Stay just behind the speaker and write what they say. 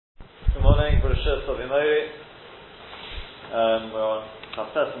Rishus of Imori. We're on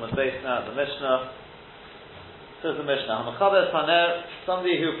Chaftes on the base now at the Mishnah. Says the Mishnah, Hamachabes Haner,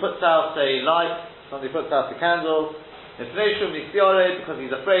 somebody who puts out a light, somebody puts out a candle, Mifnei Shum Yisiore, because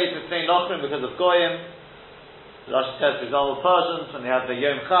he's afraid, Mifnei Nochrim, because of Goyim. Rashi says, for example, Persians, when they have the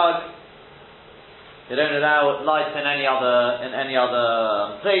Yom Chag, they don't allow lights in any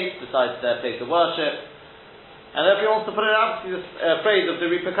other place besides their place of worship. And if he wants to put it out, he's afraid of the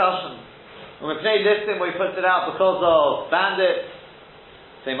repercussions. When we play listing, where he puts it out because of bandits,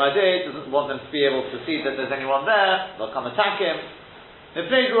 same idea, he doesn't want them to be able to see that there's anyone there, they'll come attack him. We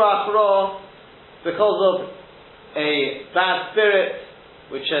play because of a bad spirit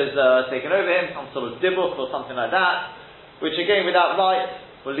which has taken over him, some sort of dibuch or something like that, which again without light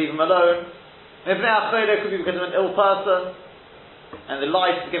will leave him alone. It could be because of an ill person, and the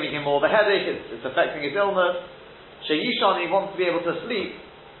light is giving him more of a headache, it's affecting his illness. Sheyishon, he wants to be able to sleep,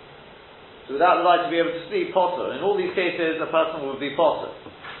 so without the light to be able to sleep, potter. In all these cases, a person will be potter.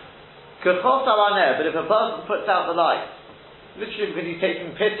 But if a person puts out the light, literally because he's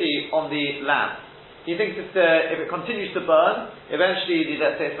taking pity on the lamp, he thinks if it continues to burn, eventually,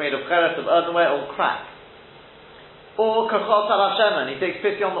 let's say it's made of cheres, of earthenware, it will crack. Or kachos al Hashem, he takes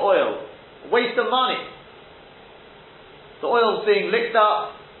pity on the oil. Waste of money. The oil's being licked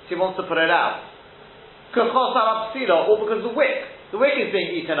up, so he wants to put it out. Kachos al Psila, or because the wick is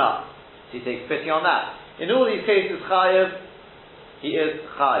being eaten up, so he takes pity on that. In all these cases, chayev, he is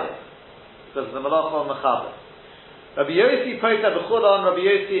chayev, because of the malacha on the chavah. Rabbi Yossi Pota b'chulon, Rabbi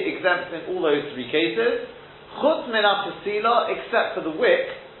Yossi exempts in all those three cases. Chutz min ha-psila, except for the wick.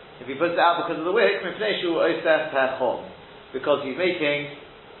 If he puts it out because of the wick, mipnei shu osef pechom, because he's making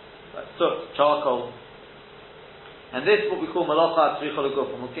soot, charcoal. And this is what we call malacha tzricha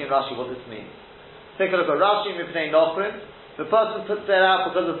l'guf, and we'll see in Rashi what this means. Take a look at Rashi, mipnei nochrim. The person puts it out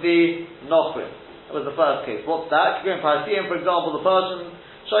because of the nochrim. That was the first case. What's that? For example, the Persians,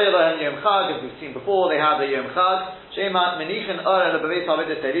 Shoyalohem Yom Chag, as we've seen before, they have the Yom Chag. Shema Menichin Ora Lebevet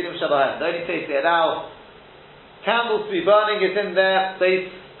Havidah Terilim Shalahem. The only place they allow candles to be burning is in their place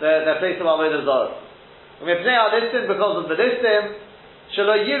of Avodah Zarah. When we play our listim because of the listim,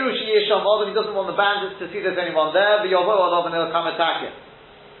 Shalo Yiru Sheyesham Adam, he doesn't want the bandits to see there's anyone there, but Yovo Adam and they'll come attack him.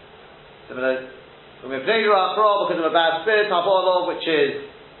 Similar. When we play Ruach Ra because of a bad spirit, Havodov, which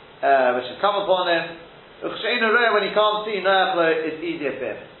has come upon him. When he can't see, it's easier for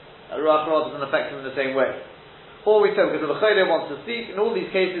him. Ruach Ra doesn't affect him in the same way. Or we said because of the Chayre wants to sleep, in all these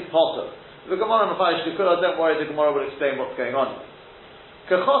cases, potter. The Gemara Mephayish Shukura, don't worry, the Gemara will explain what's going on.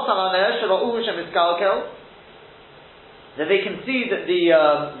 That they can see that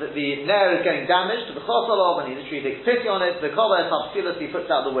the nair is getting damaged, the Chosalov, and he literally takes pity on it, the Kova is Hapsilas, he puts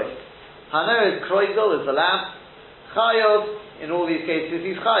out the wick. Haner is Kroizel, is the lamp. Chayov, in all these cases,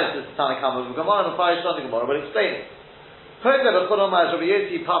 he's Chayov. This is Tanakama of Gemara, Mephayish, the Gemara will explain it. Pota b'chulon, as Rabbi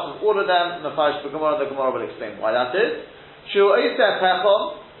Yossi passes all of them, Mephayish the Gemara will explain why that is. Shu Osef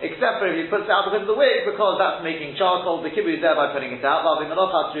Pechom, except for if he puts it out because of the wick, because that's making charcoal, the kibbu is there by putting it out. That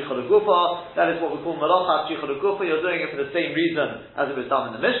is what we call Melochat Tzricha L'Gufa. You're doing it for the same reason as it was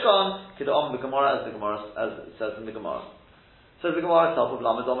done in the Mishkan, Kid'om the Gemara, as it says in the Gemara. Says the Gemara itself of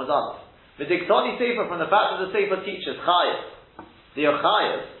Lamed Omid Aleph. The Diktani Sefer, from the fact that the Sefer teaches Chayev, the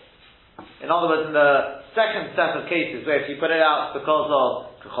Chayev, in other words, in the second set of cases where if you put it out because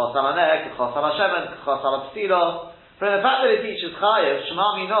of Kachos Al-Aneh, Kachos Al-Hashemen, Kachos Al-Psila, from the fact that it teaches Chayev,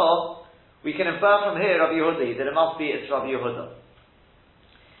 Shema Mino, we can infer from here Rabbi Yehuda that it must be it's Rabbi Yehuda.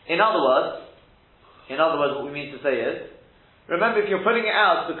 In other words, what we mean to say is, remember, if you're putting it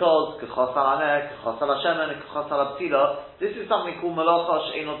out because Kachos Al-Aneh, Kachos Al-Hashemen, Kachos Al-Psila, this is something called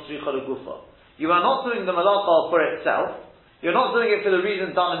Malacha She'enot Tzricha L'Gufa. You are not doing the Malacha for itself. You're not doing it for the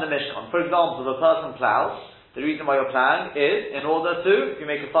reason done in the Mishkan. For example, the person plows. The reason why you're plowing is in order to, if you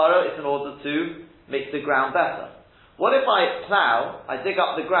make a furrow, it's in order to make the ground better. What if I plow, I dig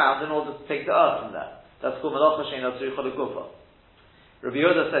up the ground in order to take the earth from there? That's called Malacha She'enot Tzricha L'Gufa. Rabbi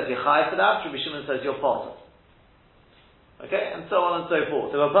Yehuda says you're Chai for that, Rabbi Shimon says you're potter. Okay, and so on and so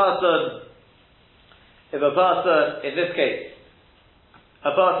forth. If a person, in this case,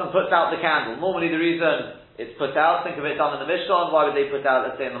 a person puts out the candle, normally the reason it's put out, think of it done in the Mishkan, why would they put out,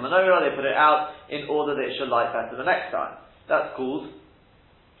 let's say in the menorah, they put it out in order that it should light better the next time. That's called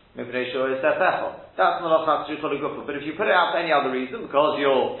Mipnei Shor Yosef Echol. That's Malachat Tzricha L'Gufa. But if you put it out for any other reason, because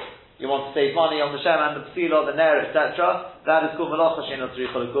you want to save money on the Shem and the Psila, the Ner, etc., that is called Malacha She'enot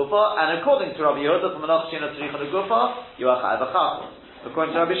Tzricha L'Gufa. And according to Rabbi Yehuda, for Malacha She'enot Tzricha L'Gufa, you are Chayav Achachos.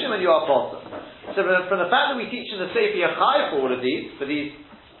 According to Rabbi Shimon, you are Potter. So from the fact that we teach in the Sefer Chayav for all of these,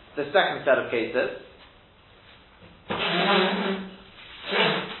 the second set of cases,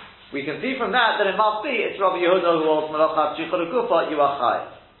 we can see from that it must be, it's Rabbi Yehuda who holds Malacha Tzricha L'Gufa, you are Chayav.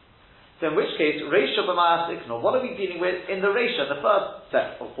 So in which case, Reisha B'Mayas Ikno, what are we dealing with in the Reisha, the first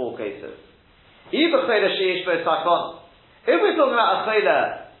set of 4 cases? If we're talking about a chayla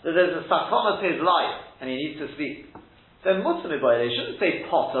that there's a sakana to his life and he needs to sleep, then mutter mibayla. It shouldn't say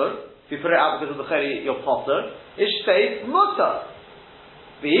potter. If you put it out because of the chayla, you're potter. It should say mutter.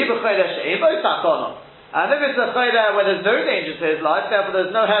 And if it's a chayla where there's no danger to his life, therefore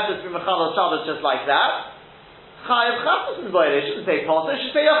there's no head to be mechal Shabbos just like that, chayav chafas mibayla. It shouldn't say potter. It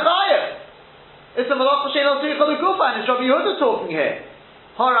should say you're chayav. It's a malacha shein al tzricha l'gufa, and it's Rabbi Yehuda talking here.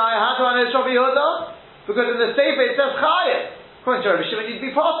 Alright, how do I know it's Rabbi Yehuda? Because in the Sefer it says Chayev. According to Rabbi Shimon, you'd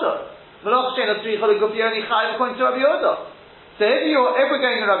be potter. Malach shein tzricha l'gufa only Chayev according to Rabbi Yehuda. So if we're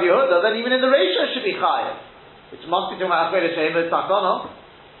going to Rabbi Yehuda, then even in the Reisha it should be Chayev. Which must be talking about Achayla Shein B'Sakana.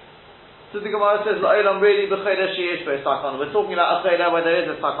 So the Gemara says, L'olam really B'Chayla Sheyesh B'Sakana. We're talking about Achayla where there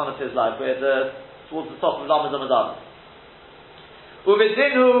is a Sakana to his life, where towards the top of Lamed Amadam.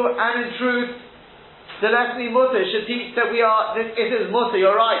 Uvidinu, and in truth, the lesson mutter should teach that it is mutter,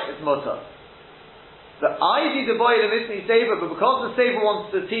 you're right, it's mutter. The ID the boy the Mishnah Sefer, but because the Sefer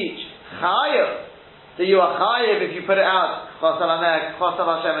wants to teach Chayev, that you are Chayev if you put it out, Chasal Amek, Chasal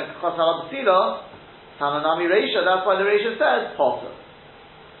Hashem, and Chasal Absila, Tananami Reisha, that's why the Reisha says Potter.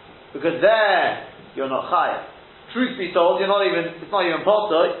 Because there, you're not Chayev. Truth be told, it's not even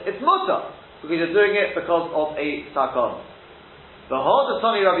Potter, it's mutter, because you're doing it because of a Sakon. The whole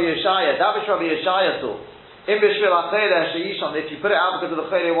Tani Rabbi Yeshaya, that which Rabbi Yeshaya taught, if you put it out because of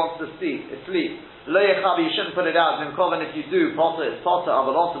the chayre wants to sleep, lo yechabi, you shouldn't put it out. And if you do, potter, it's potter,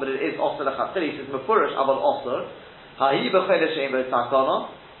 aval osir, but it is osir lechatzili, it's mefurish, aval osir. Hahi b'chayre she'en bo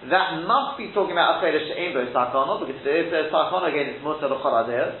sakana. That must be talking about a chayre she'en bo sakana, because if it says sakana again, it's mutter l'chol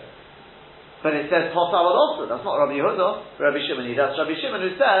adeh. But it says potter, aval osir. That's not Rabbi Yehuda, Rabbi Shimon. That's Rabbi Shimon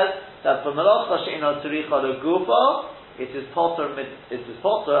who says that for malacha she'en al tzricha l'gufa, it is potter,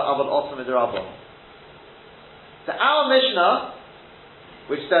 aval osir midrabban. So our Mishnah,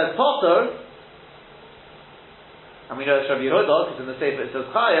 which says potter, and we know it's Rabbi Yehuda, because in the Sefer it says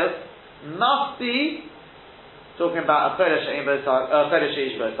Chayev, must be talking about a Chodesh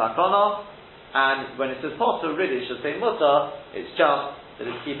Sheish Bo Sakana, and when it says potter, really it should say mutter, it's just that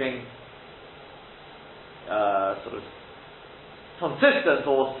it's keeping sort of consistent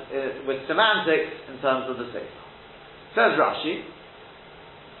or with semantics in terms of the Sefer. Says Rashi,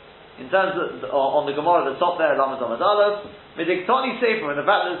 in terms of on the Gemara at the top there, Lamed Amud Aleph, Midiktoni Sefer, and the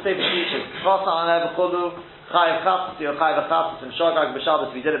fact that the Sefer teaches Chasa Anev Chulu, Chayev Chatzis, or Chayev Chatzis, and Shogag B'Shabbos,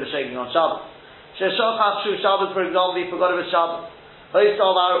 we did it b'Shaking on Shabbos. Sheshogag Shu Shabbos, for example, he forgot it Shabbos.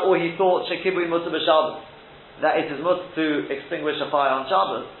 Or he thought Shekibui Mutter B'Shabbos, that it is mutter to extinguish a fire on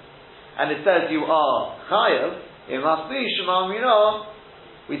Shabbos, and it says you are Chayev, it must be Shema Mino.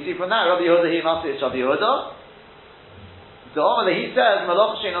 We see from that Rabbi Yehuda, he must be Rabbi Yehuda. The Omar he says,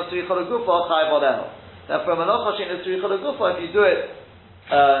 Malach shein al tzricha l'gufa chayav aleho. That for Malach shein al tzricha l'gufa, if you do it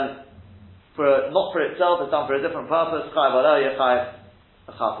not for itself, it's done for a different purpose, chayav aleho, you chayav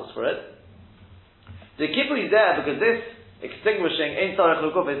a chatos for it. The kippur is there because this extinguishing ein tzarech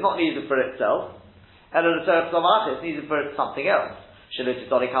l'gufa is not needed for itself, and it's needed for something else. In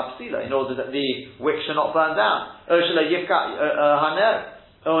order that the wick should not burn down. Or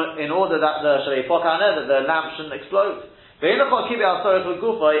in order that the lamp shouldn't explode. The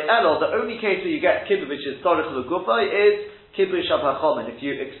only case where you get kibbutz, which is Torich L'Gufa, is kibbutz Shabbat. If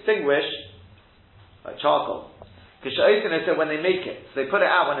you extinguish, like charcoal. Because they said when they make it, so they put it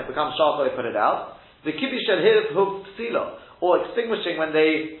out, when it becomes charcoal, they put it out. The kibbutz shel hub psila, or extinguishing when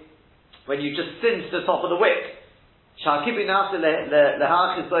you just singe the top of the wick. The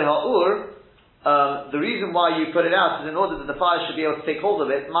reason why you put it out is in order that the fire should be able to take hold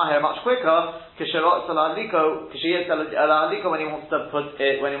of it maher much quicker when he wants to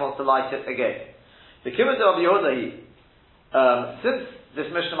when he wants to light it again. The kibbutz of Rabbi Yehuda, since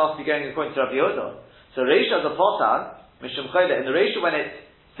this Mishnah must be going according to Rabbi Yehuda, so Reisha is a potan mishum chayda. In the Reisha, when it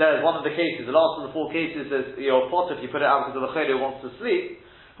says one of the cases, the last of the 4 cases is your pot if you put it out because of the chayda who wants to sleep.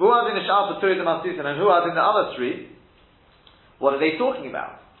 Who are in the shal and who are in the other 3? What are they talking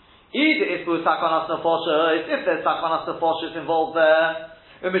about? Either if there's sakanas nefoshes involved there,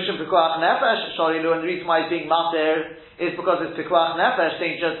 and the reason why it's being mater is because it's pikuach nefesh,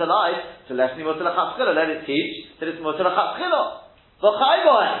 danger to life. So let it teach that it's muter l'chatzchila.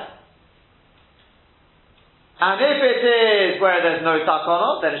 And if it is where there's no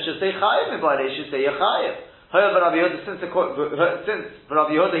sakana, then it should say chayiv. It should say chayiv. However, Rabbi Yehuda, since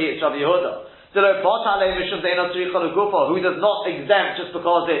Rabbi Yehuda, it's Rabbi Yehuda. Who does not exempt just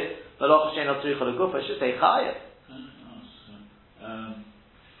because it's Malach shein al tzricha l'gufa, should say chayav.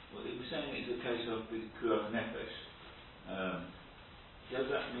 What saying it's a case of Pikuach Nefesh, does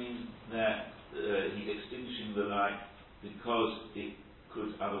that mean that he's extinguishing the light because it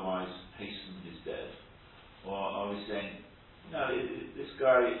could otherwise hasten his death? Or are we saying, no, this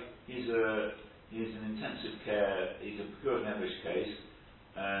guy, he's an intensive care, he's a Pikuach Nefesh case,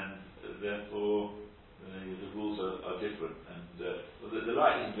 and therefore the rules are different, and the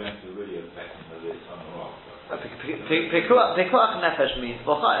light isn't going to really affect him whether it's on or off. Pikuach Nefesh means,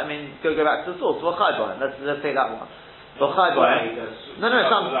 I mean, go back to the source, let's take that one. No,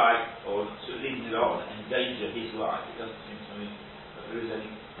 it's not light, or to leave it on, endanger his life. It doesn't seem to me that there is any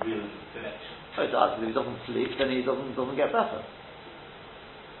real connection. Oh, it does. If he doesn't sleep, then he doesn't get better.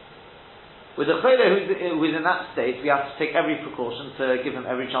 With a chayla who's in that state, we have to take every precaution to give him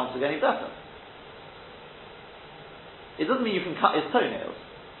every chance of getting better. It doesn't mean you can cut his toenails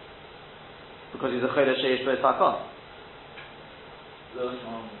because he's a chayla sheish bo sakon.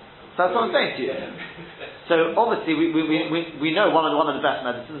 That's what I'm saying to you. So obviously we know one of the best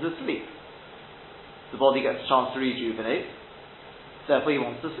medicines is sleep. The body gets a chance to rejuvenate, therefore he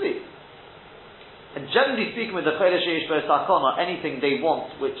wants to sleep. And generally speaking, with the chayla sheish bo sakon or anything they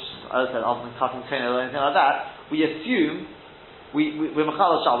want, which as I said, other than cutting toenails or anything like that, we assume we're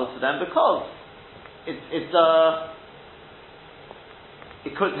mechal Shabbos for them because it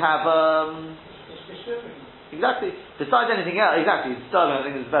could have it's disturbing. Exactly. Besides anything else, exactly, disturbing I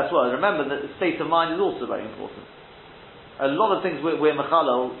think is the best word. Remember that the state of mind is also very important. A lot of things we're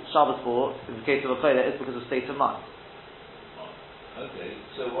mechal Shabbos for, in the case of a chayla, is because of state of mind. Okay,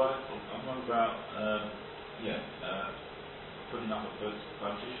 so what about putting up a first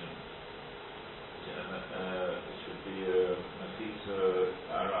partition? Which would be a pizza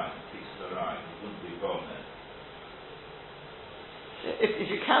arai. It wouldn't be born there. If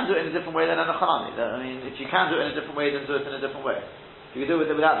you can do it in a different way, then anachanami. I mean, if you can do it in a different way, then do it in a different way. If you can do it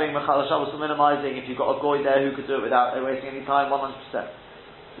without being mechal Shabbos or minimizing, if you've got a goy there who could do it without wasting any time, 100%.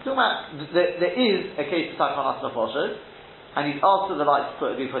 We're talking about there is a case of sakon as nefashos, and he's asked for the light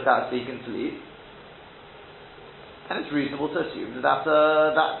to be put out so he can sleep, and it's reasonable to assume that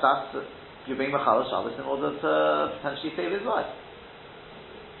you're being mechal Shabbos in order to potentially save his life.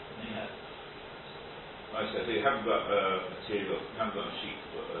 Yeah. Like I said, so you haven't got material, you haven't got a sheet to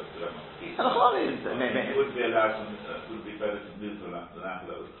put on a piece. It wouldn't be allowed to, would be better to move the lamp that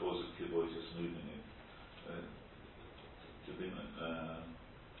would cause the keyboard just moving it. To be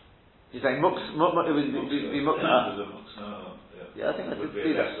you're saying muks, it would be muks. Yeah, I think I did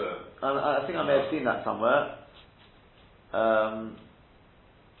see that. I think I may have seen that somewhere.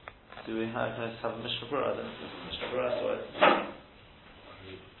 Do we have? Can I just have a Mishnah Berurah? I don't know if it's Mishnah Berurah. Sorry.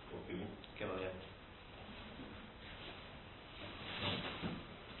 Come on, yeah.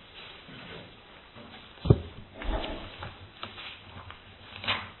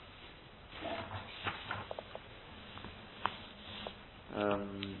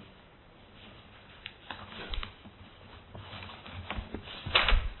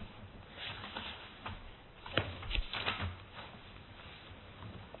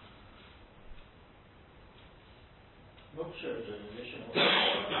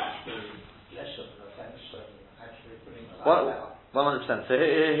 Well, 100%. So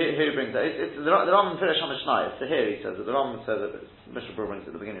here he brings that. It's the Rambam Pirush HaMishnayos. So here he says that the Rambam says that Mishnah Berurah brings it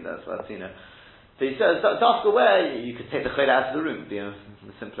at the beginning there, so I've seen it. So he says that after where you could take the chayla out of the room, the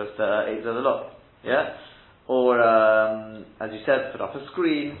simplest aids of the lot, yeah. Or as you said, put up a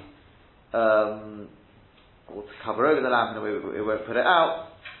screen, or to cover over the lamp in a way it won't put it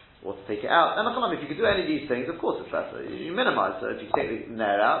out, or to take it out. And if you could do any of these things, of course it's better. You minimise. So if you take the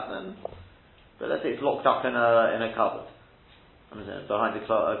nair out, then. But let's say it's locked up in a cupboard, behind a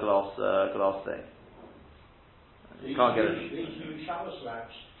glass thing. You can't get it. These new shower slabs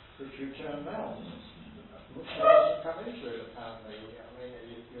which you turn down, much doesn't come into it apparently. I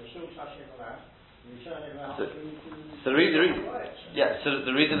mean, you're still touching the lamp. You turn it around. So the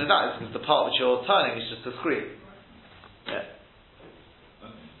reason is that is because the part which you're turning is just a screen. Yeah.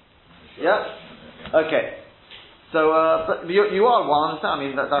 Yeah. Okay. So, but you are one. I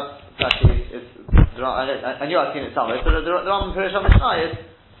mean that's actually it's. And you have seen it somewhere. So the Rambam Pirush HaMishnayos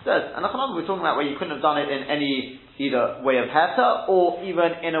says, and we're talking about where you couldn't have done it in any either way of heta or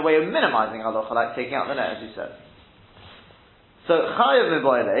even in a way of minimizing halacha, like taking out the net, as you said. So chayav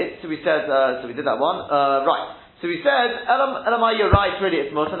miboilei. So we said. So we did that one. Right. So we said, Elamai, you're right. Really,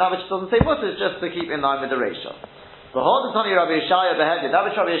 it's mutter. That which doesn't say mutter is just to keep in line with the ratio. But Hodetani Rabbi Yeshaya beheaded. That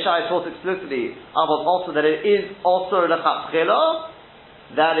which Rabbi Yeshaya taught explicitly about also that it is also lechatchila.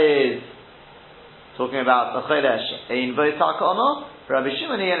 That is talking about the Chodesh, Ein V'Yitaka Ono, for Rabbi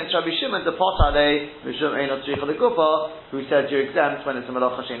Shimon, and it's Rabbi Shimon, the Potale, Mishum Ein Otzricha L'Gufa, who says you're exempt when it's a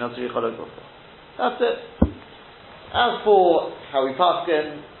Melacha Shein Otzricha L'Gufa. That's it. As for how we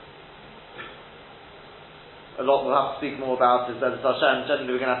paskin, a lot we'll have to speak more about is that Hashem,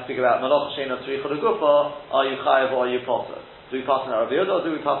 generally we're going to have to speak about Melacha Shein Otzricha L'Gufa, are you Chayav or are you Potter? Do we pass in Rabbi Yehuda or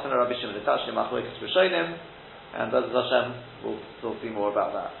do we pass in Rabbi Shimon? It's actually Machlokes Rishonim, and as Hashem, we'll still see more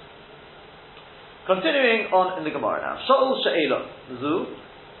about that. Continuing on in the Gemara now. Sha'ul She'ela Zu.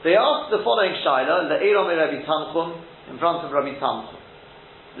 They asked the following Shaila, Le'ela me Rabbi Tanchum, in front of Rabbi Tanchum.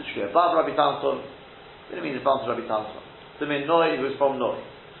 Literally above Rabbi Tanchum. Didn't mean in front of Rabbi Tanchum. The min Noi, who was from Noi.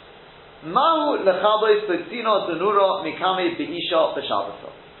 Mahu lechabois b'tzino denura mikame be'isha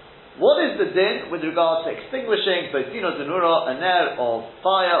b'shabbato. What is the din with regards to extinguishing b'tzino denura, a ner of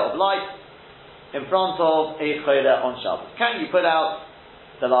fire, of light, in front of a chodesh on Shabbos? Can you put out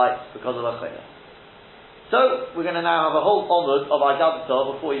the light because of a chodesh? So, we're going to now have a whole omud of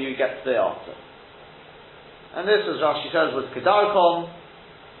Agadatah before you get to the answer. And this, as Rashi says, was Kedarkom.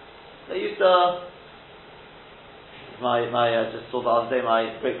 They used to... just saw the other day,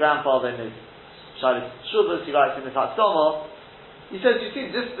 my great-grandfather in his Shailis Shuvas, he writes in his Hatzoma, he says, you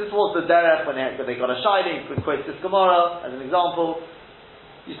see, this was the derech when they got a Shailing, he quotes this Gemara as an example.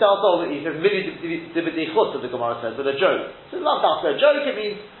 You start off, he says, Mili Dibidi Chutz, the Gemara says, with a joke. So it's not after a joke, it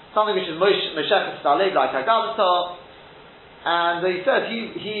means something which is Meshech Staleg, like Agadatah. And he says,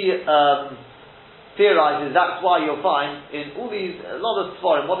 he theorizes that's why you'll find in all these, a lot of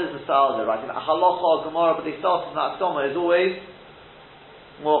Sforim, what is the style they're writing? Halacha, Gemara, but they start from that Soma is always,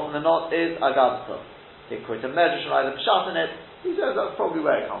 more often than not, is Agadatah. They quote a Medrash, write a Pshat in it. He says that's probably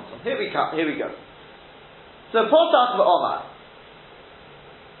where it comes from. Here we go. So, Potach v'Omar.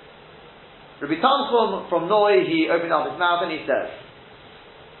 Rabbi Tanchum from Noi, he opened up his mouth and he says,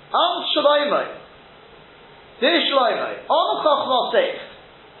 Am Shloimei, dear Shloimei, on Chochmah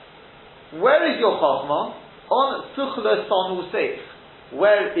Seich. Where is your Chochmah? On Suchle Sonu Seich.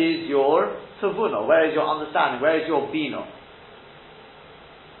 Where is your Tavuna? Where is your understanding? Where is your Bina?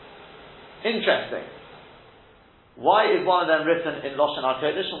 Interesting. Why is one of them written in Lashon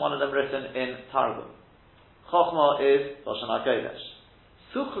HaKodesh and one of them written in Targum? Chochmah is Lashon HaKodesh.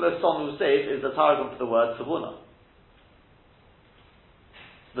 Suchle Sonu Seich is the Targum for the word Tavuna.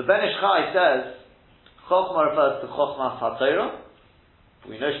 The Ben Ish Chai says, Chochmah refers to Chochmah HaTorah.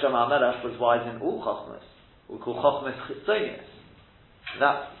 We know Shlomo HaMelech was wise in all Chochmas. We call Chochmas Chitzonius.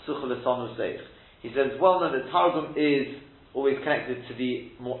 That's Suchel Sonu Seich. He says, well known that Targum is always connected to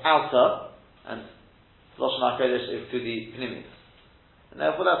the more outer, and Lashon HaKodesh is to the Pnimius. And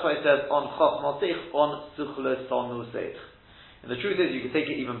therefore that's why he says, on Chochmah Seich, on Suchel Sonu Seich. And the truth is, you can take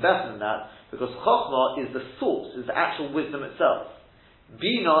it even better than that, because Chochmah is the source, is the actual wisdom itself.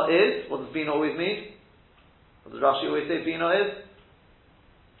 Bina is, what does Bina always mean? What does Rashi always say Bina is?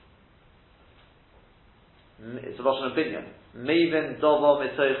 It's a Lashon opinion. Mevin Dovo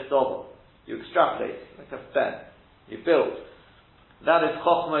Mitoich Dovo. You extrapolate, like a pen. You build. That is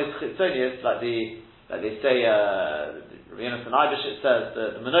Chochmah Chitzonius, like they say, Yonasan Eibush, it says,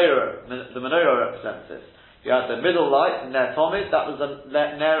 the menorah represents this. You had the middle light, Ner Tomid, that was the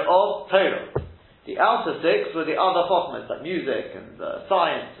Ner of Torah. The outer six were the other chokhmas, like music and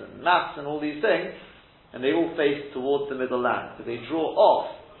science and maths and all these things, and they all face towards the middle lamp, because they draw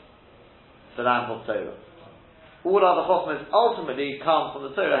off the lamp of Torah. All other chokhmas ultimately come from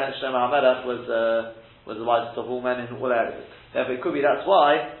the Torah, hence Shlomo HaMelech was the wisest of all men in all areas. Therefore it could be that's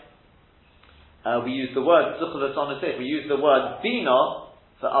why we use the word Suchel Sonu Seich, we use the word Bina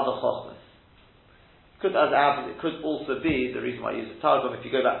for other chokhmas. It could also be the reason why I use the Targum. If you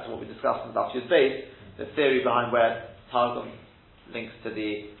go back to what we discussed in Daf Yud Beis, the theory behind where Targum links to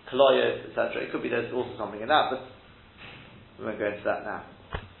the Koloyos, etc. It could be there's also something in that, but we won't go into that now.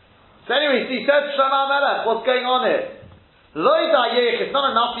 So anyway, he said, Shlomo HaMelech, what's going on here? It's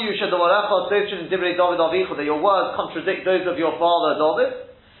not enough for you that your words contradict those of your father David.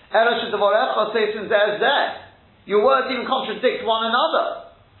 Your words even contradict one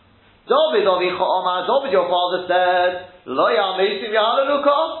another. David, your father said,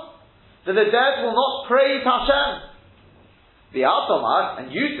 that the dead will not praise Hashem.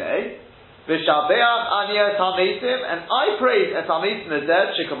 And you say, and I praise Es HaMeitim, the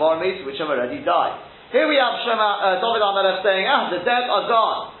dead, which have already died. Here we have David HaMelech saying, the dead are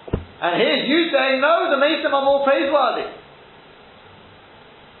gone. And here you saying, no, the Meitim are more praiseworthy.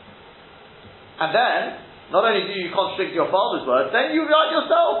 And then, not only do you contradict your father's words, then you write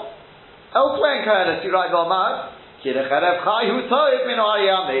yourself. Elsewhere in Koheles, you write,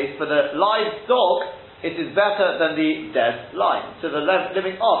 for the live dog, it is better than the dead lion. So the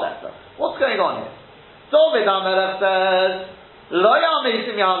living are better. What's going on here? David HaMelech says, Lo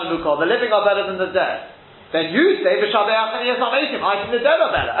Yamesim Yahanuka, the living are better than the dead. Then you say, V'shabeach and Yesamesim, I think the dead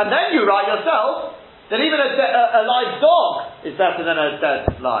are better. And then you write yourself that even a live dog is better than a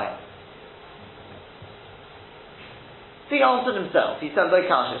dead lion. He answered himself. He said, Lo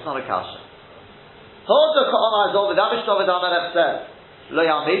kasha, it's not a kasha. Hoda ka'amar David HaMelech says, Lo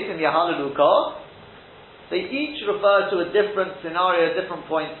Yamesim Yahanuka. They each refer to a different scenario, a different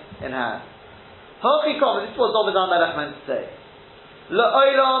point in hand. This is what David HaMelech meant to say. It's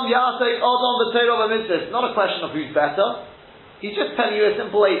not a question of who's better. He's just telling you a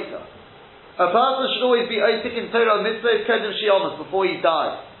simple answer. A person should always be oitik in Torah and mitzvahs kodem shiyomas before he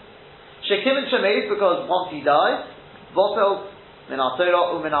dies. Shekim and shemeis, because once he dies, votel min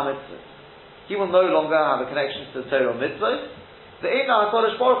ha-Torah u min ha-mitzvahs. He will no longer have a connection to the Torah and mitzvahs. Ve'ena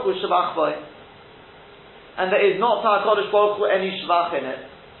HaKadosh Baruch Hu shavach b'ay. And there is not to HaKadosh Baruch Hu any shvach in it.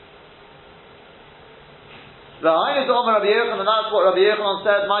 The Hainu to Omer Rabbi Yochanan, and that's what Rabbi Yochanan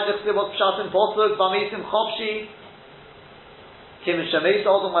said, Ma'ajach Sibot Pshatim Posuk, Bamisim Chopshi, Kim Shemeis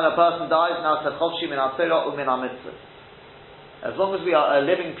Odom, when a person dies, now said Chopshi min ha-Torah u min ha-mitzvah. As long as we are a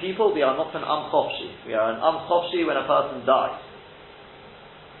living people, we are not an Am Chopshi. We are an Am Chopshi when a person dies.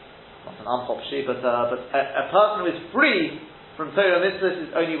 Not an Am Chopshi, but a person who is free from Torah and mitzvahs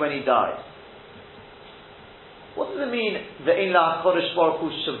is only when he dies. What does it mean, Ve'in la HaKadosh Baruch Hu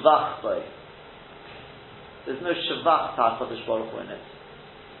shavach b'ay? There's no shavach to HaKadosh Baruch Hu in it.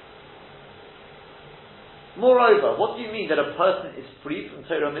 Moreover, what do you mean that a person is free from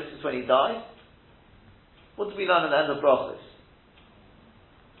Torah and mitzvahs when he dies? What do we learn at the end of Brachos?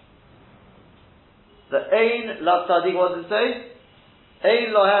 The Ein la Tzadik, what does it say?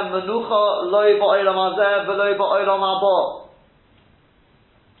 Ein lohem menucha loi ba'olam hazeh v'loi ba'olam haba.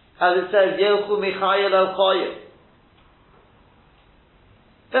 As it says, Yelchu Michayel El Chayil.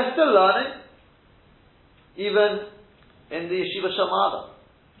 They're still learning, even in the Yeshiva Shamada.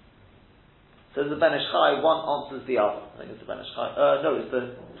 Says the Ben Ish Chai, one answers the other. I think it's the Ben Ish Chai. No, it's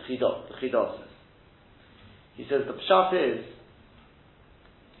the Chidah. The Chidah says. He says the Pshat is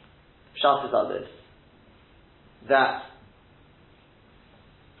like this, that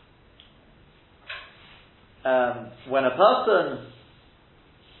when a person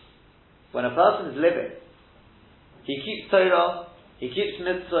is living, he keeps Torah, he keeps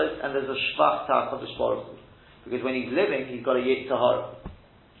mitzvahs, and there's a shvach to HaKadosh Baruch Hu. Because when he's living, he's got a Yetzer Hara.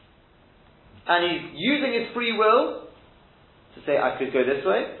 And he's using his free will to say, I could go this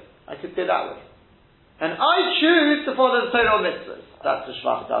way, I could go that way. And I choose to follow the Torah mitzvahs. That's the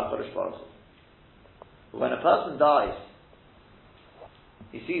shvach to HaKadosh Baruch Hu. But when a person dies,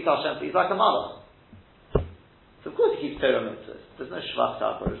 he sees Hashem, he's like a malach. So of course he keeps Torah mitzvahs. There's no shvach to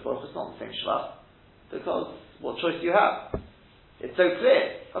HaKadosh Baruch Hu. It's not the same shvach. Because what choice do you have? It's so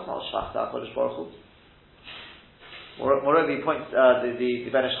clear. That's not a shvach to HaKadosh Baruch Hu. Moreover, he points, the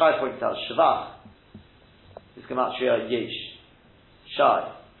Ben Ish Chai points out, shvach is gematria yesh,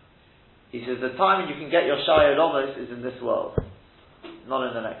 shy. He says the time when you can get your shy olamos is in this world, not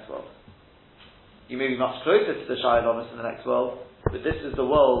in the next world. You may be much closer to the shy olamos in the next world, but this is the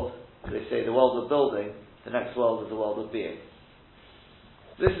world, they say, the world of building. The next world is the world of being.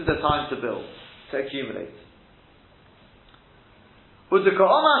 This is the time to build, to accumulate.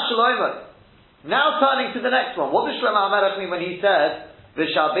 Now turning to the next one. What does Shlomo HaMelech mean when he says,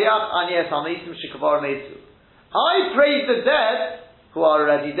 V'shabeach ani es ha-meisim shekavar meitu? I praise the dead who are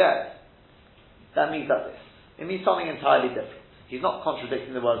already dead. That means like this. It means something entirely different. He's not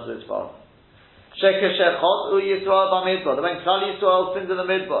contradicting the words of his father. Shekesher chot u Yisrael b'midbar. When Klal Yisrael sinned in the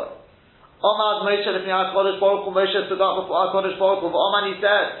midbar. Omad Moshe lefnei HaKadosh Baruch Hu, Moshe stood up before HaKadosh Baruch Hu, Oman he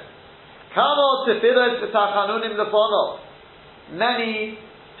said, Kamo tefillos v'tachanunim lefonov. Many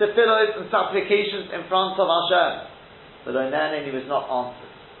tefillos and supplications in front of Hashem. But then he was not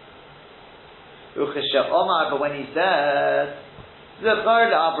answered. Uchesher Omar, but when he said, Zechar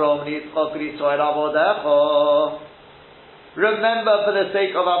le'Avraham Yitzchak Yisrael avodecho, remember for the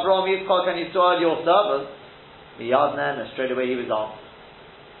sake of Avraham, Yitzchak and Yisrael your servants, miyad and straight away he was answered.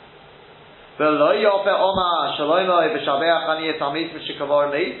 Is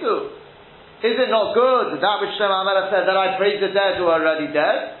it not good that which Shlomo HaMelech said, that I praise the dead who are already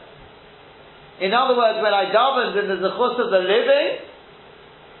dead? In other words, when I davened in the zechus of the living,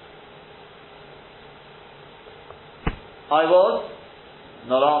 I was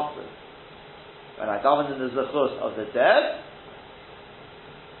not answered. When I davened in the zechus of the dead,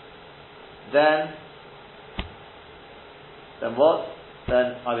 then what?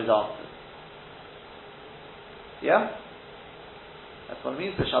 Then I was answered. Yeah? That's what it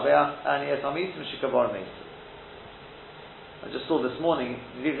means. I just saw this morning,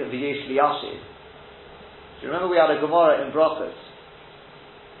 V'yesh liyashir. Do you remember we had a Gemara in Brachos,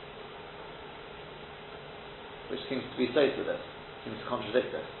 which seems to be close to this, seems to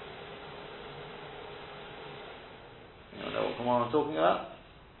contradict this. You know what Gemara I'm talking about?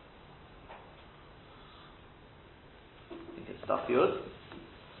 I think it's Daf Yud.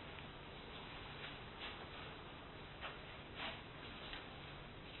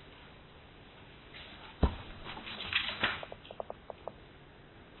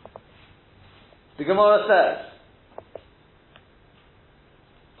 The Gemara says,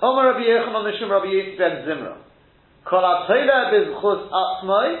 Omar Rabbi Yochanan Mishum Rabbi Yossi ben Zimra, Kol HaTorah b'zchus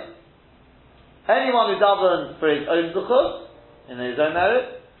atzmai, anyone who davens for his own zchus, in his own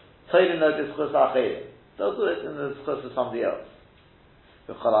merit, Torah no b'zchus acherim. Don't do it in the zchus of somebody else.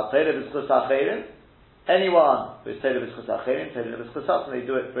 Kol HaTorah b'zchus acherim, anyone who is Torah b'zchus acherim, Torah no b'zchus atzmai, they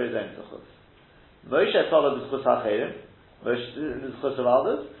do it for his own zchus. Moshe Torah b'zchus acherim, Moshe the zchus of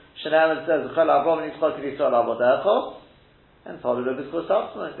others, Shenam says, Chol Avram Yitzchak Yisrael Avodecha, and Torah b'zchus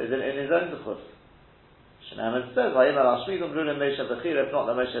atzmai, they did it in his own zchus. Shenam says, Vayimar Ashmid Umrun Moshe Bechir, if not,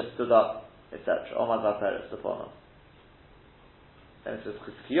 the Moshe stood up, etc. Omar Vaperes, upon us. Then it says,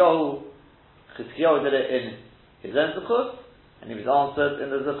 Chizkiyahu did it in his own zechus, and he was answered in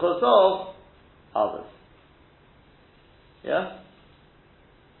the zechus of others. Yeah?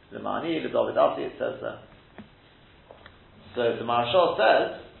 The Mani, the David Asi, it says that. So the Marashal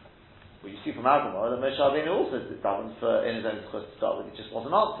says, well, you see from our Gemara, that Moshe Rabbeinu also did daven for in his own zechus to start with, it just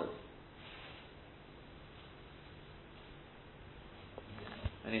wasn't answered.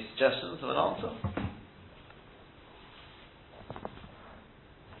 Any suggestions of an answer?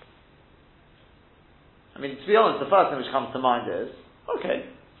 I mean, to be honest, the first thing which comes to mind is, okay,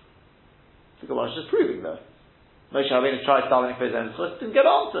 the Gemara is just proving that Moshe Rabbeinu tried davening for his own zechus, didn't get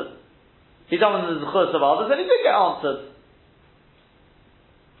answered. He davened in the zechus of others, and he did get answered.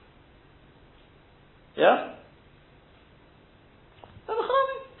 Yeah?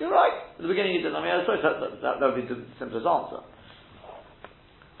 You're right. At the beginning you did. I mean, I suppose that would be the simplest answer.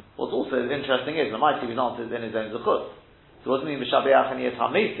 What's also interesting is, the mighty was answered in his own zechus. So it wasn't even B'Shabeach and Yet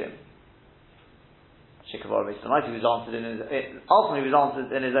HaMeisim. Shekavar Meisim. The mighty was answered in his, ultimately he was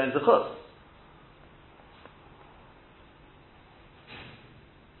answered in his own zechus.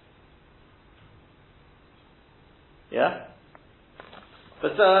 Yeah?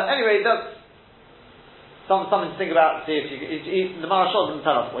 But anyway, that's something to think about. See if the Marashal didn't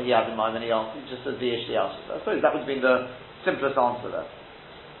tell us what he had in mind when he answered. He just says the Ishti answer. I suppose that would have been the simplest answer there,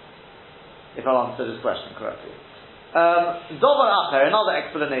 if I answered his question correctly. Dover Acher, another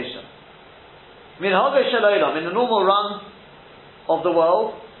explanation. Min Hago Shalolam, in the normal run of the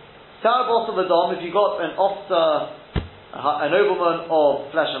world, Tarabos of Adam, if you got an officer, a nobleman of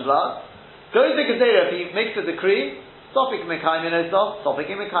flesh and blood, goes to Gezerah, if he makes a decree, Sopik Mekayim Inosov,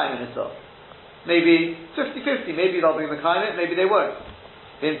 Sopik Mekayim Inosov. Maybe 50-50, maybe they'll be Mekayim, maybe they won't.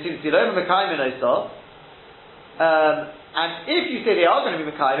 And if you say they are going to be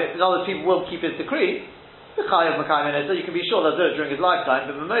Mekayim, then other people will keep his decree, the Chayav Mekayim Inosov, you can be sure they'll do it during his lifetime,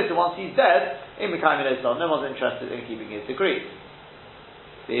 but Mimosa, once he's dead, in Mekayim Inosov, no one's interested in keeping his decree.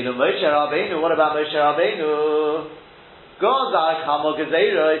 Moshe Rabbeinu, what about Moshe Rabbeinu? Gozak Hamo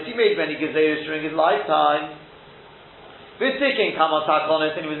Gezeiros, he made many Gezeiros during his lifetime. V'tikin Kamo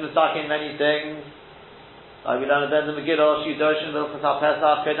Takonis, and he was mistaken many things. Like we learn about the Megillah, Shidoshin, Hilchos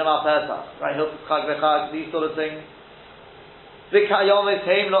HaPesach, Kedem HaPesach, right, Hilchos Chag V'Chag, these sort of things. V'kayomis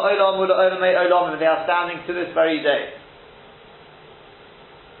Heim Lo'olam U'Lo'olamei Olamim, they are standing to this very day.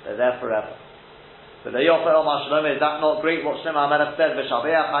 They're there forever. But the Yofa El Mashalom, is that not great what Shlomo HaMelech said,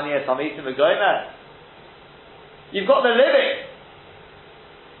 V'Shabeach Haniyeh Samitim V'Goymer? You've got the living!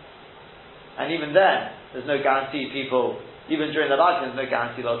 And even then, there's no guarantee people, even during their lifetime, there's no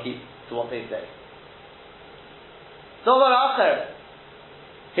guarantee they'll keep to what they say. Dovar Acher.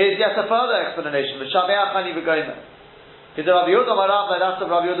 Here's yet a further explanation. V'Shabeach Haniyeh V'Goymer. Because the Rabbi Yehuda Marav, that's the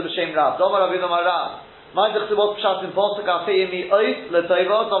Rabbi Yehuda B'Shem Rav. Dovar Rabbi Yehuda Marav. My Dechsivot Pshat in Posuk Afei Mi Ois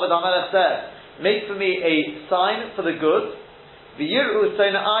L'Toiva. David HaMelech said, make for me a sign for the good. V'yir'u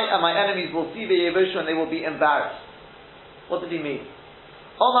Tzonai, and my enemies will see V'yevushu, and they will be embarrassed. What did he mean?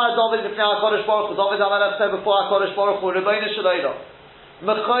 Omar David B'Fnei HaKadosh Baruch Hu. David HaMelech said before HaKadosh Baruch Hu, Rebbeinu Shalom,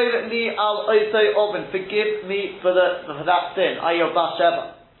 Mechoir li al Oisei Oven, forgive me for that sin, i.e. of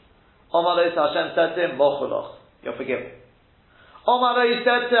Bathsheba. Omar Ois Hashem said to him, Mochuloch, you're forgiven. Omar Ois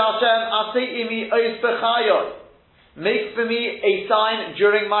said to Hashem, Asei imi Ois B'chayot, make for me a sign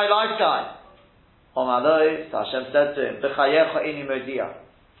during my lifetime. Omar Ois, Hashem said to him, B'chayecha ini modia,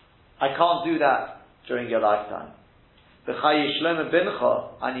 I can't do that during your lifetime. B'chayi Shlomo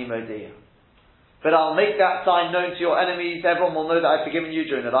bincha ani modia, but I'll make that sign known to your enemies. Everyone will know that I've forgiven you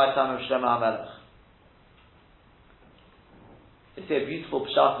during the lifetime of Shlomo HaMelech. they say a beautiful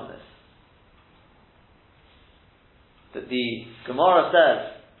pshat in this. That the Gemara says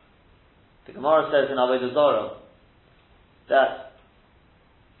in Avodah Zarah, that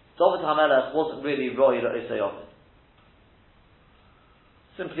David HaMelech wasn't really Roi L'Osei Oven.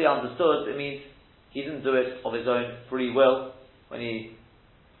 Simply understood, it means he didn't do it of his own free will when he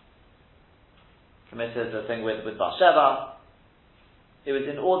committed the thing with Bathsheba. It was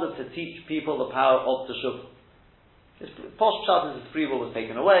in order to teach people the power of Teshuvah. His posh pshat is his free will was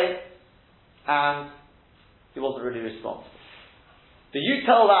taken away, and he wasn't really responsible. But you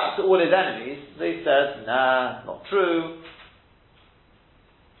tell that to all his enemies, they said, nah, not true.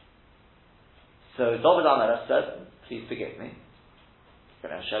 So David HaMelech said, please forgive me.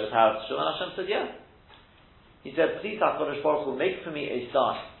 Can I show the power of Teshuvah? And Hashem said, yeah. He said, please HaKadosh Baruch Hu, make for me a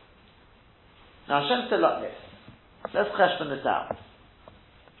sign. Now Hashem said like this. Let's cheshbon this out.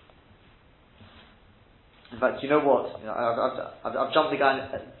 In fact, you know what? I've jumped the gun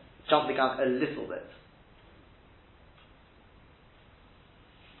a little bit.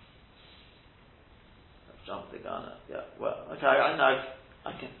 I've jumped the gun. Yeah. Well, okay. I know.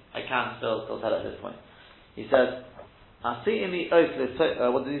 I can still tell at this point. He says, what did he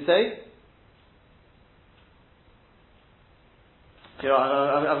say?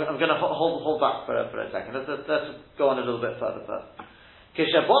 I'm going to hold back for a second. Let's go on a little bit further first. When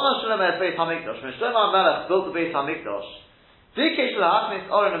Shlomo HaMelech built the Beis HaMikdash,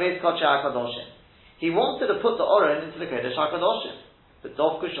 he wanted to put the Oren into the Kodesh HaKadoshim. But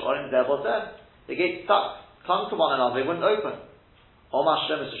the gates stuck, clung to one another, they wouldn't open. Shlomo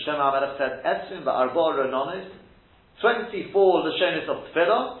HaMelech said, 24 Lashonis of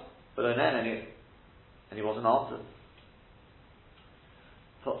Tefillah, but and he wasn't answered.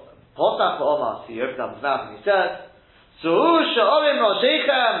 He opened up his mouth and he said, O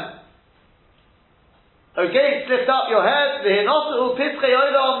gates, lift up your heads,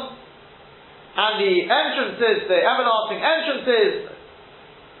 and the entrances, the everlasting entrances,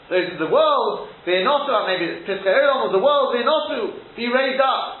 those of the world, maybe Pischei Olam of the world, be raised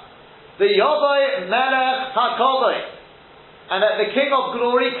up. The Yavai Melech HaKavod, and that the King of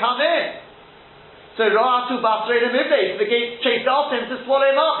Glory come in. So Ra'atu Basrei Lemivdei, the gates chased after him to swallow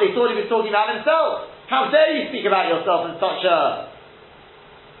him up. They thought he was talking about himself. How dare you speak about yourself in such a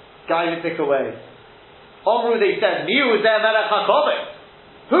Gaelic way? Omru, they said, Miu is their Melech HaKavod.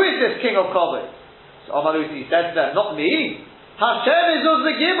 Who is this King of Kavod? So Amaluti said to them, not me. Hashem is Uz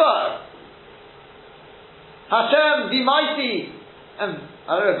the Gibor. Hashem, the mighty and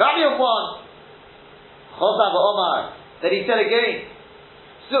valiant one. Chosav Omar. Then he said again,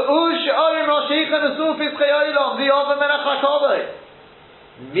 Su'u she'orim Roshicha Nesu Pischei Olam V'yova Melech HaKavod.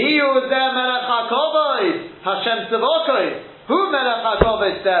 Miu zeh Melech HaKavod, Hashem Tzavokos. Who Melech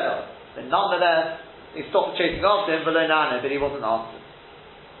HaKavod said? But nonetheless, they stopped chasing after him, but he wasn't answered.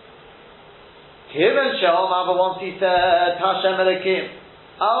 Kiven She'omar, but once he said, Hashem Elokim,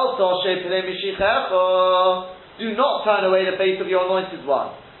 Al Toshe Pnei Mishichecho, do not turn away the face of your anointed one.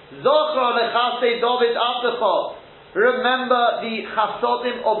 Zochro Lechasei David Abdecho, remember the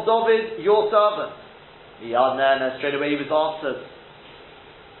chasodim of David, your servant. Yadna, straight away he was answered.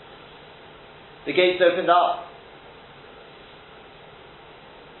 The gates opened up.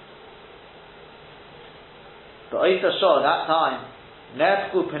 The Oisa Shah, at that time,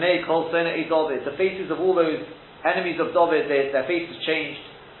 Nefku Pnei Kol Sonei David, the faces of all those enemies of David, their faces changed.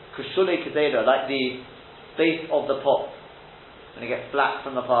 Kushule Kedera, like the face of the pot when it gets black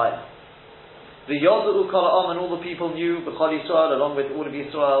from the fire. The Yodu Kol and all the people knew, B'chol Yisrael, along with all of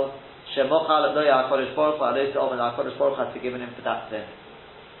Yisrael, Shemochal Loya HaKadosh Baruch Hu, Alois Omen, HaKadosh Baruch Hu has forgiven him for that sin.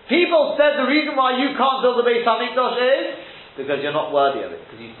 People said the reason why you can't build the Beis HaMikdash is because you're not worthy of it,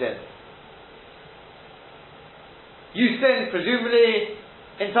 because you sinned. You sinned, presumably,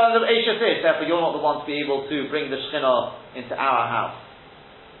 in terms of Eishes Ish, therefore you're not the one to be able to bring the Shekhinah into our house,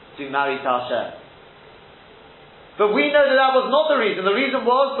 to marry to Hashem. But we know that was not the reason. The reason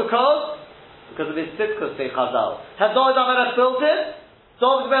was because of his tzidkus, say Chazal. Had David HaMelech built it,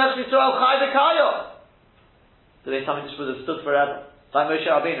 David Melech Yisrael Chai V'Kayo. So they something which would have stood forever. Like Moshe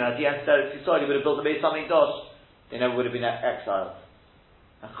Rabbeinu, as he entered Eretz Yisrael, he would have built the Beis HaMikdash. They never would have been exiled.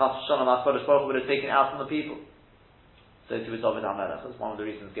 And Chas Shalom HaKadosh Baruch Hu would have taken it out from the people. So to his David HaMelech. That's one of the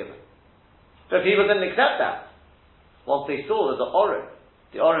reasons given. But people didn't accept that. Once they saw that the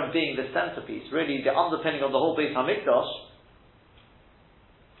Oren being the centerpiece, really the underpinning of the whole Beis HaMikdash,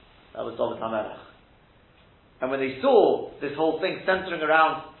 that was David HaMelech. And when they saw this whole thing centering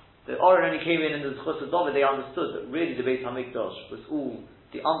around the Oren only came in the Zechus of David, they understood that really the Beis HaMikdash was all,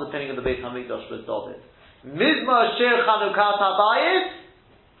 the underpinning of the Beis HaMikdash was David. Mizmor Shir Chanukat HaBayis,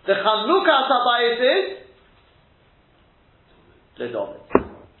 the Chanukat HaBayis is David.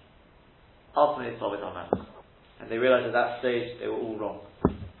 Ultimately, it's David HaMelech. And they realized at that stage they were all wrong.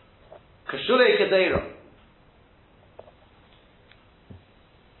 Kashulei Kadeira.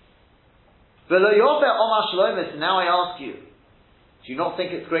 V'lo yofer Omar Shlomo. Now I ask you, do you not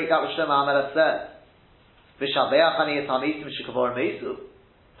think it's great that which Shlomo HaMelech said? V'shabeach ani et hamitim shekavor meisu.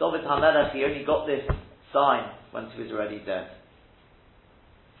 David HaMelech, he only got this sign once he was already dead.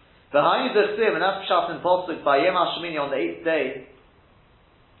 V'hayu zechsim, and that's pshat in Pasuk, Vayem HaShemini, on the 8th day,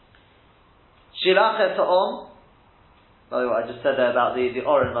 Shilach et ha'om. By the way, I just said there about the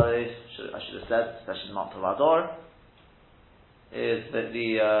Oren, by the way, I should have said, especially the Mount of Ador, is that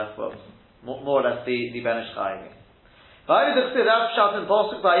more or less the Ben Ish Chai again. V'hayu zechsim, that's pshat in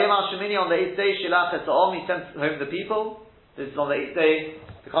Pasuk, Vayem HaShemini, on the 8th day, Shilach et ha'om, he sent home the people. This is on the 8th day,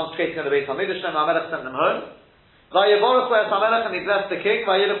 the consecrating of the Beit HaMikdash, Shlomo HaMelech sent them home. Vayevorach es HaMelech, and he blessed the king.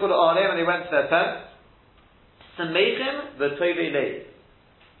 Vayiluchu le'ohalim, and he went to their tent. Sameichim v'tovei leiv,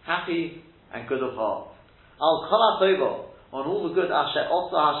 happy and good of heart. Al kol ha'tovo, on all the good Asher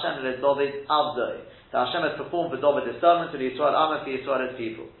also Hashem le David Avdoi, that Hashem has performed for David his servant, to the Yisrael Amah, for Yisrael his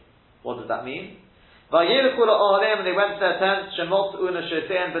people. What does that mean? Vayiluchu le'ohalim, and they went to their tents. Shemot una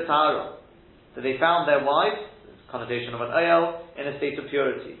shetein b'tahara, that they found their wives, connotation of an oyel, in a state of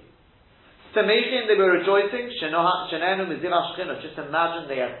purity. Samechin, they were rejoicing. Shenenu miziv hashchinu. Just imagine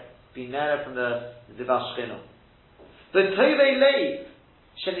they had been there from the miziv hashchinu. The tovei leiv,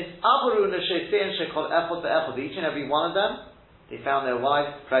 shenis avaru neshetein shekol echod ve'echod. Each and every one of them, they found their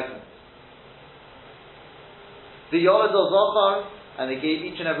wives pregnant. The yolad zochar, and they gave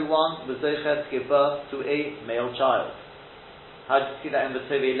each and every one the zeichet to give birth to a male child. How do you see that in the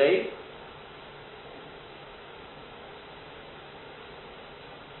tovei leiv?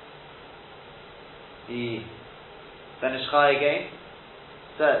 The Ben Ish Chai again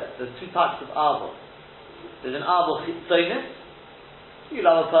says there's two types of avos. There's an avo chitzonis. You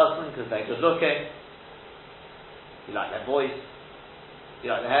love a person because they're good looking. You like their voice. You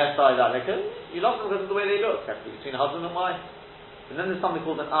like their hairstyle. You love them because of the way they look. That's between husband and wife. And then there's something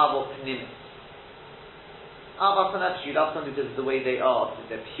called an avo pnimis. Avo pnimis. You love somebody because of the way they are,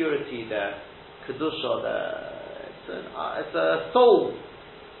 their purity, their kedusha, it's a soul.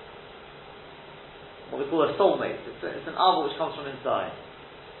 What we call a soulmate. It's an avo which comes from inside.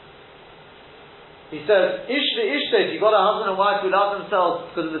 He says, if you've got a husband and wife who love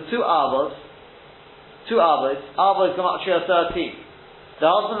themselves because of the two avos, avo is Gematria 13. The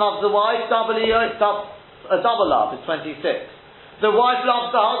husband loves the wife, a double love is 26. The wife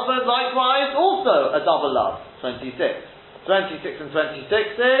loves the husband, likewise, also a double love, 26. 26 and 26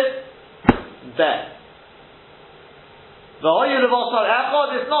 is death.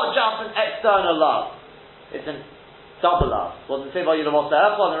 It's not just an external love. It's a double love. What does it say about Yulavosa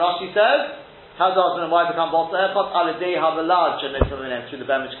Echad? And Rashi says, how does husband and wife become Bosa Echad? Alidei Havalad Shenetzamin, through the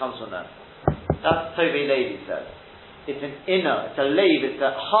ben which comes from them. That's Tovei Leiv, he says. It's an inner, it's a leiv, it's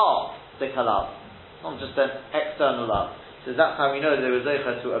a heart, the love. Not just an external love. So that's how we know they were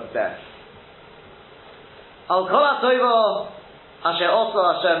Zeicha to obsess. Al Kol HaTovo Asher Oso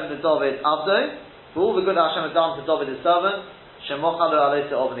Hashem the David Avdoi, for all the good Hashem has done to David his servant, Shemocha Lo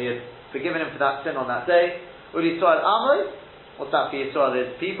Alei Se'ov, and he has forgiven him for that sin on that day. Uli Yisrael Amoi, what's that for Yisrael,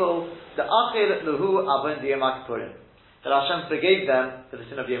 his people? The Achil Luhu Avon Diyom HaKippurim, that Hashem forgave them for the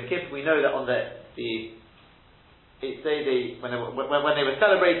sin of Yom Kippur. We know that on the 8th day, when they were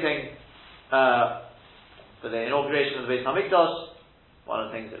celebrating for the inauguration of the Beit HaMikdash, one of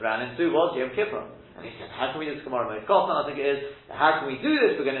the things that ran into was Yom Kippur. And he said, how can we do this tomorrow? I think it is, how can we do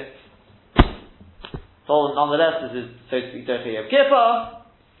this? We're going to... So nonetheless, this is so to speak Yom Kippur.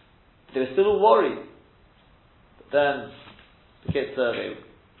 They were still worried. But then the kids they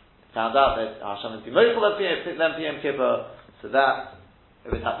found out that Hashem has been merciful them for Yom Kippur, so that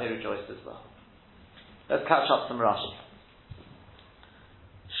it was that they rejoiced as well. Let's catch up some Rashi.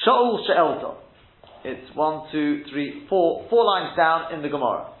 Shaul She'elta. It's 1, 2, 3, 4 lines down in the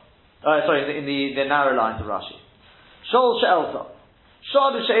Gemara. In the narrow lines of Rashi. Shaul She'elta.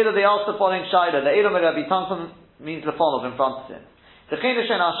 Shadu She'ela, they asked the following Shaila. The Elam Rabbi Tanchum means Lefonov in front of him. The Chinush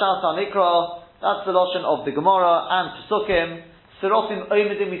and Ashas HaNikra, that's the lotion of the Gemara and Pesukim. Serofim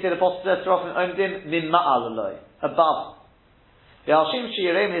Omedim, we say the Apostle says Serofim Omedim Mimma'al Eloi, above. The Hashim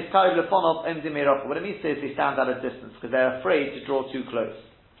Shirem is Karib Lefonov Omedim Mirach. What it means is they stand at a distance because they're afraid to draw too close.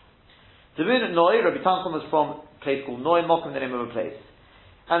 Devin Noi, Rabbi Tanchum was from a place called Noi, Mokum, the name of a place.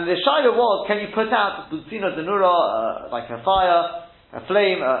 And the Shaila was, can you put out Butzina Zanura, like a fire, a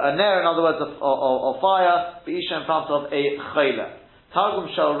flame, a ner, in other words, of fire, Be'isha in front of a Chayla. Targum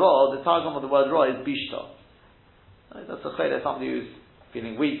Shal Ra, the Targum of the word Ra is Bishta. That's a Chayla, somebody who's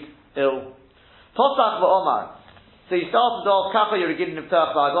feeling weak, ill. Tosach v'Omar So you started off, Kacha Yerigidin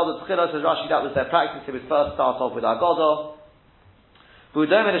Ptach V'Agodah Tchila, says Rashi, that was their practice. They would first start off with Agodah.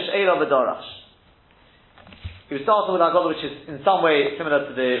 V'Udom and She'ela V'Dorash. He would start off with Agodah, which is in some way similar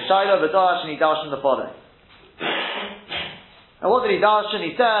to the She'ela V'Dorash, and he darshan the following. And what did he darshan?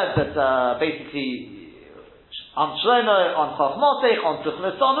 He said that basically, on Shlomo, on Chachmotech, on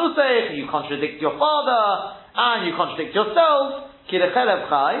Tuchnes Sanusech, you contradict your father, and you contradict yourself.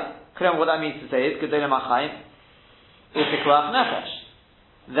 Kirechelev Chai. What that means to say is, Gedolim HaChaim, is Pikuach Nefesh.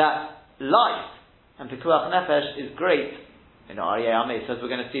 That life and Pikuach Nefesh is great. Aryeh Amei says we're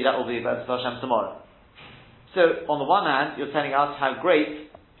going to see that will be about Hashem tomorrow. So, on the one hand, you're telling us how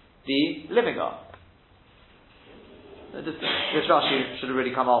great the living are. This Rashi should have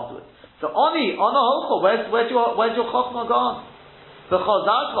really come afterwards. So, on the whole, where's your Chochmah gone? The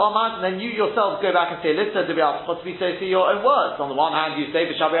Chazal V'Amad, and then you yourself go back and say, listen, to be able to say your own words. On the one hand, you say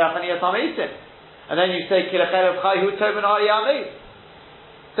V'Shabeach Ani Yatam Eitim. And then you say, Kilecherev Chai Hu Tov and Aryeh.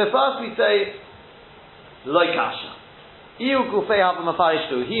 So first we say, Loi Kasha. Iu Gufei Hava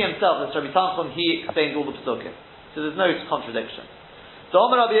Mafarishtu. He himself, as Rabbi Tanchum, he explains all the Pesukim. So there's no contradiction. So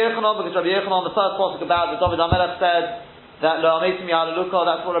Omer Rabbi Yechanan, because Rabbi Yechanan, the first pasuk about the David HaMelech said, that Lo Amesim Ya'aluka,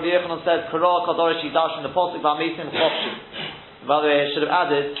 that's what Rabbi Yechanan said, Kara Kadorish Yidash in the pasuk, V'Amesim Chofshi. By the way, I should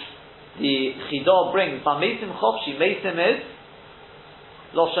have added, the Chidah brings, V'Amesim Chofshi, Mesim is,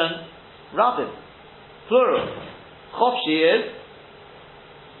 Loshen Rabin. Plural. Chofshi is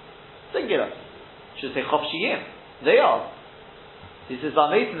singular. Should say Chofshiyim. They are. He says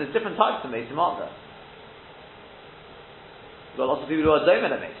by Mason, there's different types of Mason, aren't there? You've got lots of people who are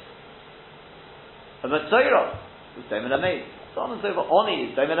Domen Mason. A Matzorah is Domen Mason. So on and so forth. Oni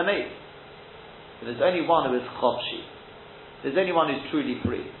is Domen Mason. But there's only one who is Chofshi. There's only one who's truly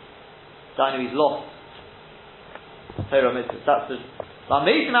free. Dino is lost. Torah Mitzvah. That's the But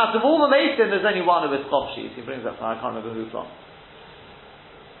Mason, out of all the Mason, there's only one who is Chofshi. He brings that from, I can't remember who from.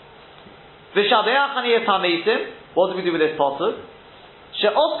 V'shabeach ani et ha-Mason. What do we do with this pasuk?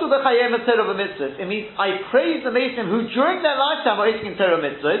 She'osku b'chayim et Torah v'mitzvot. It means I praise the Mason who during their lifetime were eating Torah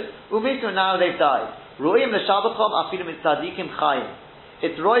mitzvot, u'mitzvot now they've died. Ru'im l'shabachom afilu mit tzadikim chayim.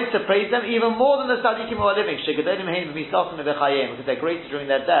 It's right to praise them even more than the tzadikim who are living. She'gedolim hein v'misafim v'chayim, because they're greater during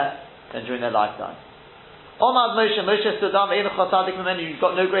their death than during their lifetime. Omad Moshe stood down, you've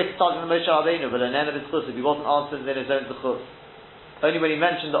got no greater tzaddik than Moshe Rabbeinu, but an end of his chus, if he wasn't answered in his own zechus. Only when he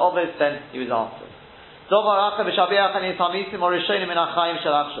mentioned the obvious, then he was answered.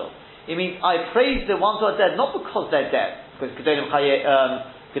 It means I praise the ones who are dead, not because they're dead, because Gedolim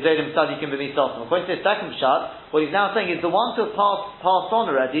tzaddikim b'misafim. According to the second pshat, what he's now saying is the ones who have passed on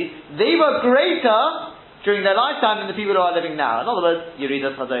already, they were greater during their lifetime than the people who are living now. In other words,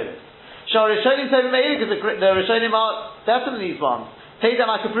 Yeridas Chadovis. Rishonim Tovim Meir, because the Rishonim are definitely these ones. Take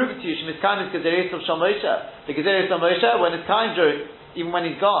them, I can prove it to you. Shemis Kaim is Gezeris of Moshe. The Gezeris of Moshe, when it's Kaim drew, even when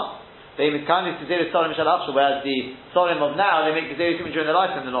he's gone. The Kaim is Gezeris Sorim Shalachshu, whereas the Sorim of now, they make Gezeris even during their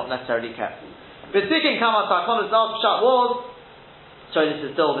lifetime, they're not necessarily kept. The Tikkun Kamat Tachonos, the last shot was, sorry, this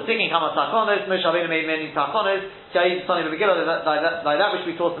is still the Tikkun Kamat Tachonos, Moshe Rabbeinu made many Tachonos, Jayid Sonim of Megillah, like that which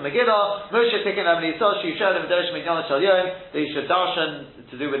we taught in Megillah, Moshe Tikkun Amni Yisrael, Shu Shalom, Deresh Midyan Shal Yom, they should darshan,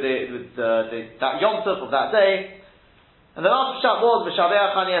 to do with that Yom Tov of that day. And the last shot was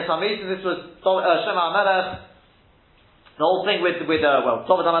V'Shabeach Ani Es HaMeisim. This was Shema HaMelech. The whole thing with David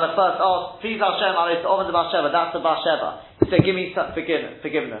HaMelech first asked, please Hashem, Aris Oven de Bathsheba. That's the Bathsheba. He said, give me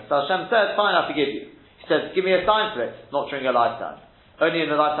forgiveness. So Hashem said, fine, I'll forgive you. He said, give me a sign for it, not during your lifetime. Only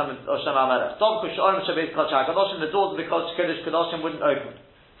in the lifetime of Shema HaMelech. The doors of the Kodesh Kedoshim wouldn't open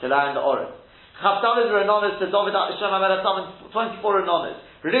to allow in the Oren. Chaftalis were anonis to David Shema HaMelech 24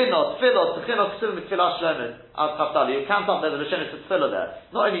 anonis. Rinot, Tfilos, Tchinos, Ksilim, Tfilah Shlomis, Al Chaftali. You count up there the Rishonim to Tfilah there.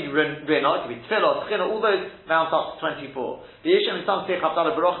 Not only Rinot, it could be Tfilos, Tchinos, all those mount up to 24. The Yishim is some say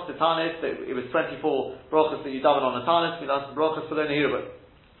Chaftali Barochas to Tanis, it was 24 Barochas that you daven on the Tanis, we learned Barochas for the Nehirubah.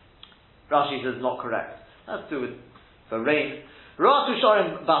 Rashi says not correct. That's to do with the rain. Ratu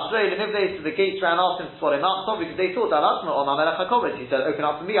Shorim Basrei, the Nivdays to the gates ran off and swallowed him up, not because they thought that that's not Omar Melech HaKovet. He said, open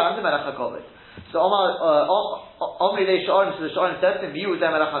up for me, I'm the Melech HaKovet. So Omri Lei Shorim, so the Shorim said to him, you was the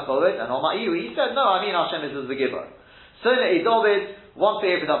Melech HaKovet, and Omar Iyu, he said, no, I mean Hashem is the giver. So David, once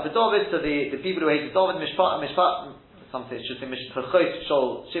they opened up for David, so the people who hated David, Mishpat, some say it should say Mishpat,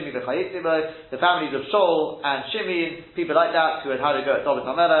 Shol, Shimi v'Chayitzibah, the families of Shol and Shimi, people like that, who had had a go at David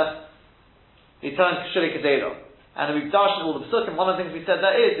HaMelech, he turned Kshuli Kedero. And we've darshan all the Pesukim. One of the things we said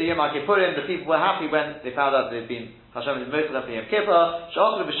there is the Yom HaKippurim, the people were happy when they found out they'd been Hashem had moved them for Yom Kippur.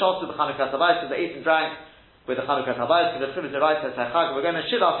 Sha'achlu b'shatu b'Chanukah Habayis, because they ate and drank with the Chanukah Habayis, because the Chivas Derai says Hechag. We're going to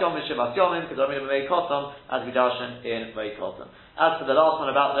Shivas Yomim, Shivas Yomim, because we're going to as we darshan in Veikotam. As for the last one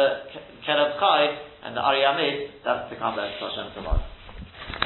about the Kerev Chai, and the Ari Amit, that's to come back to Hashem tomorrow.